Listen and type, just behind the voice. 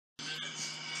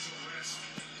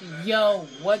Yo,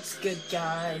 what's good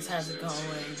guys? How's it going?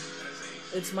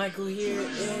 It's Michael here,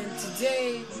 and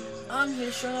today I'm here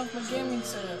to show off my gaming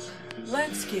setup.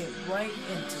 Let's get right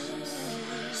into this.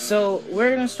 So we're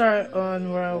gonna start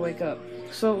on where I wake up.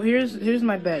 So here's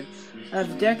my bed. I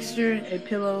have Dexter, a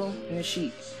pillow, and a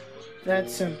sheet.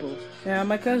 That's simple. Now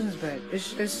my cousin's bed.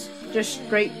 It's just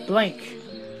straight blank.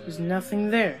 There's nothing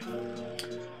there.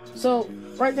 So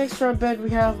right next to our bed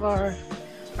we have our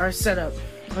setup.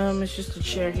 It's just a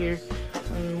chair here. I'm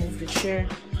gonna move the chair.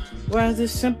 We have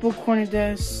this simple corner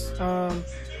desk,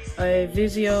 a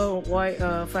Vizio white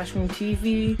flat screen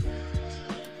TV.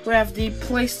 We have the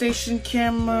PlayStation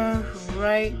camera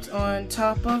right on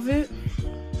top of it.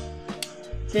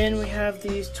 Then we have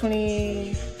these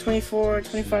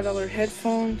 $25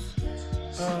 headphones.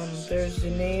 There's the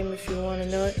name if you want to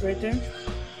know it right there.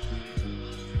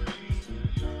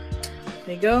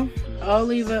 There you go. I'll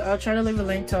try to leave a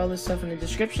link to all this stuff in the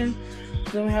description.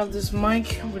 So then we have this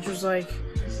mic, which was like,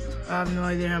 I have no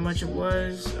idea how much it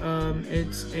was.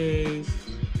 It's a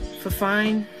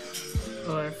Fifine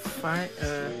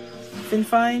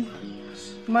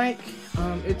mic.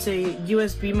 It's a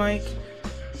USB mic.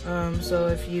 So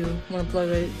if you want to plug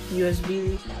a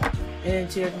USB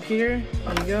into your computer,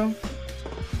 there you go.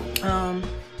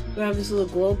 We have this little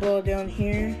glow ball down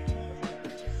here.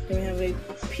 Then we have a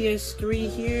PS3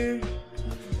 here.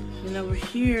 And over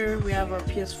here we have our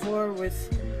PS4 with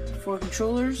 4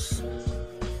 controllers.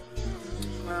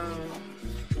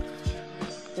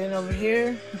 Then over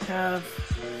here we have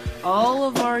all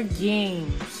of our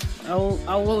games. I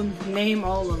will name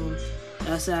all of them.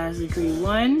 Assassin's Creed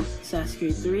 1, Assassin's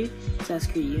Creed 3,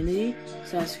 Assassin's Creed Unity,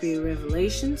 Assassin's Creed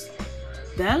Revelations,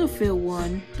 Battlefield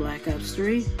 1, Black Ops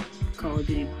 3, Call of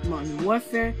Duty Modern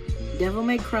Warfare, Devil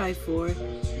May Cry 4,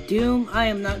 Doom. I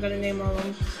am not gonna name all of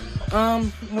them.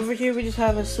 Over here we just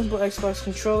have a simple Xbox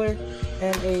controller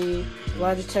and a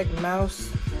Logitech mouse.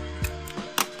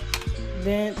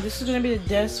 Then this is gonna be the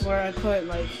desk where I put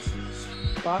like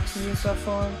boxes and stuff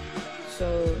on.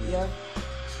 So yeah.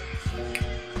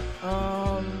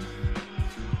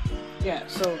 Yeah,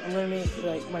 so I'm gonna make,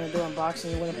 like, when I do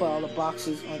unboxing, I'm gonna put all the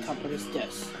boxes on top of this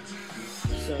desk.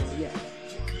 So yeah.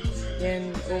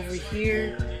 Then over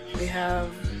here we have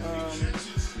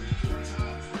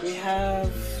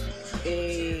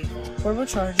a portable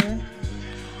charger,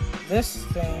 this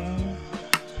thing,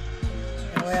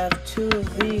 and we have 2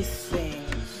 of these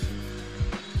things.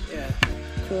 Yeah,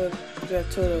 we have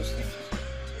 2 of those things.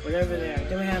 Whatever they are.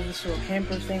 Then we have this little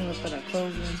hamper thing we put our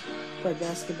clothes in, play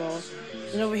basketball.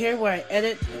 And over here where I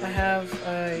edit, I have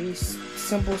a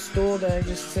simple stool that I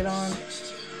just sit on.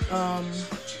 I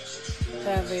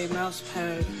have a mouse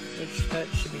pad, which that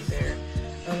should be there.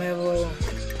 I have a little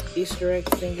Easter egg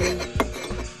thingy.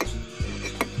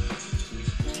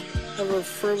 I have a little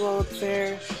fur ball up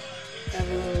there. I have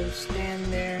a little stand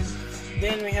there.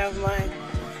 Then we have my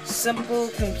simple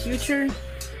computer.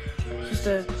 Just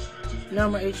a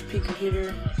normal HP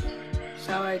computer. That's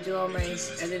how I do all my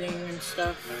editing and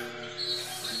stuff.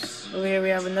 Over here we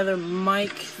have another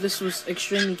mic. This was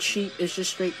extremely cheap. It's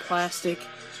just straight plastic.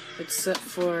 It's set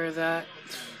for that.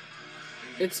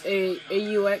 It's a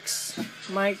AUX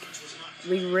mic.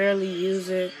 We rarely use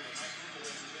it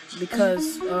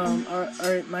because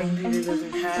my computer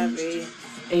doesn't have a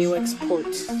AUX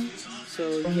port.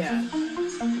 So yeah.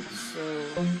 So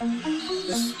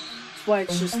this. Why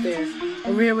it's just there.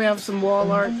 Over here we have some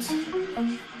wall art,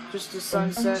 just a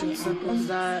sunset and simple as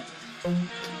that.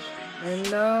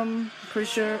 And pretty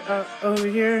sure over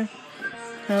here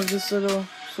I have this little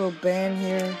band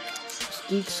here, this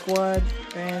Geek Squad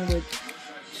band with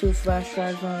 2 flash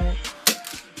drives on it.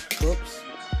 Whoops.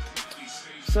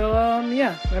 So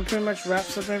yeah, that pretty much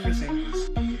wraps up everything.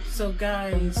 So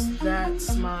guys,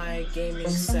 that's my gaming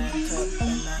setup,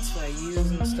 and that's what I use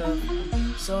and stuff.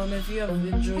 So if you have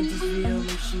enjoyed this video,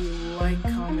 make sure you like,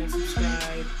 comment,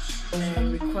 subscribe,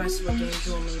 and request what games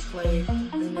you want me to play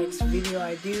in the next video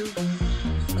I do.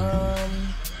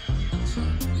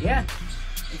 Yeah,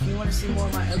 if you want to see more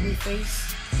of my ugly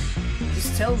face,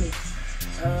 just tell me.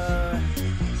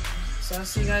 So I'll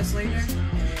see you guys later,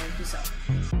 and peace out.